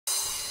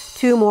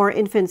2 more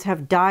infants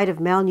have died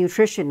of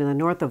malnutrition in the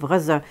north of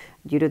Gaza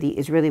due to the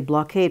Israeli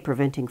blockade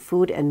preventing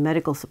food and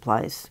medical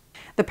supplies.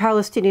 The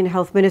Palestinian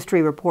Health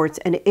Ministry reports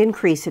an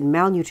increase in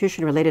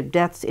malnutrition-related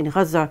deaths in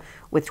Gaza,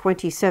 with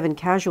 27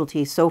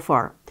 casualties so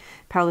far.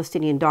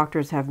 Palestinian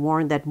doctors have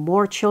warned that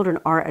more children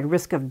are at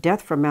risk of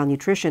death from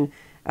malnutrition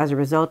as a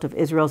result of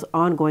Israel's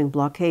ongoing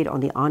blockade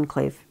on the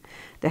enclave.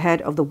 The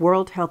head of the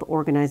World Health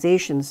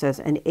Organization says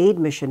an aid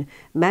mission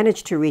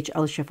managed to reach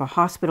Al-Shifa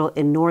Hospital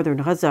in northern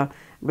Gaza,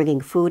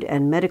 bringing food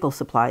and medical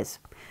supplies.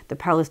 The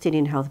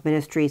Palestinian Health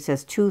Ministry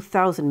says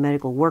 2,000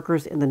 medical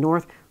workers in the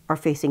north are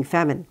facing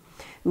famine.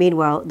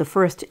 Meanwhile, the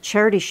first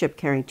charity ship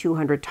carrying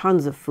 200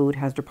 tons of food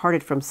has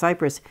departed from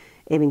Cyprus,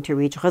 aiming to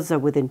reach Gaza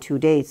within 2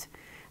 days.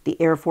 The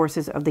air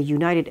forces of the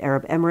United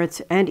Arab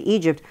Emirates and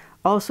Egypt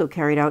also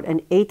carried out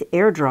an 8th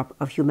airdrop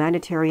of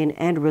humanitarian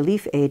and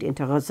relief aid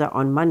into Gaza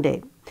on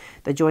Monday.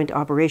 The joint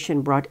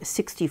operation brought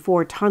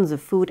 64 tons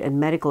of food and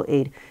medical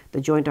aid,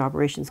 the Joint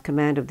Operations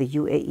Command of the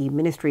UAE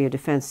Ministry of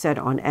Defense said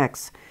on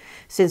X.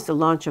 Since the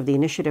launch of the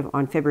initiative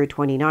on February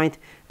 29th,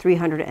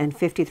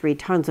 353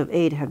 tons of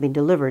aid have been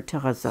delivered to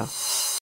Gaza.